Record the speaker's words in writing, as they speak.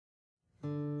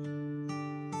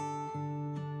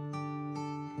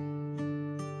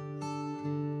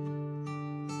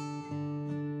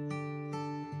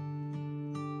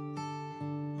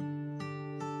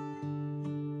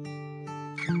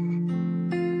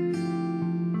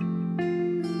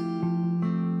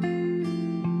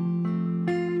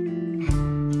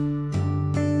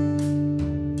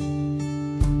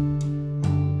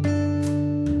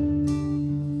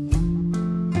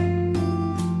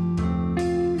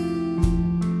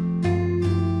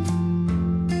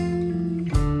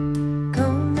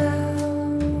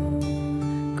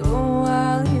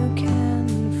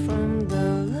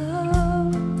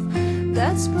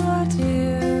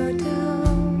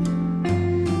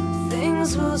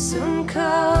Things will soon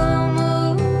come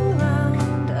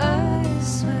around, I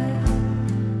swear,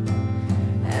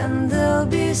 and they'll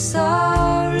be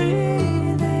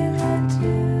sorry they let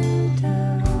you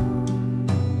down.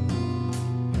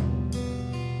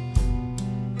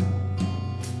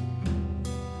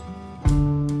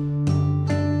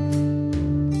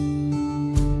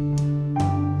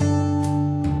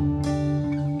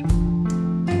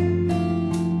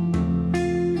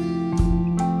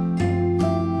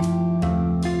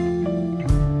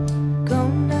 Go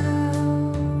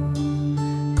now,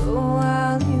 go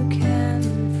while you can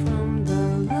from the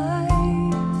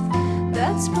life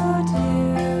that's brought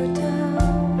you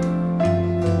down.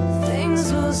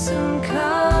 Things will soon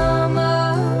come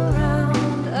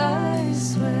around, I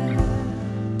swear,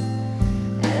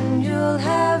 and you'll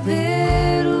have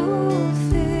it all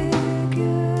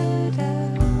figured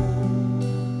out.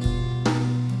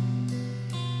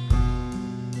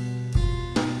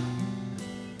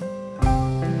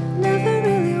 Never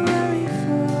really worry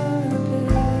for a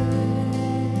bit.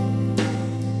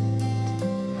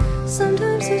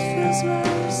 Sometimes it feels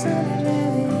worse than it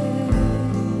really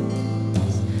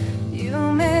is. You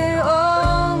may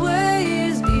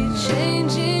always be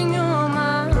changing your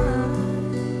mind.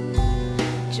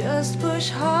 Just push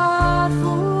hard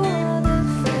for the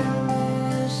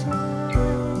finish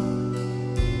line.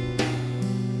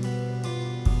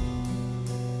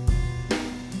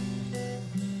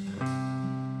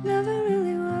 Never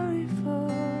really worry for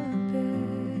a bit.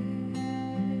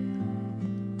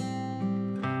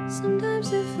 Sometimes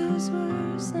it feels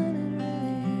worse than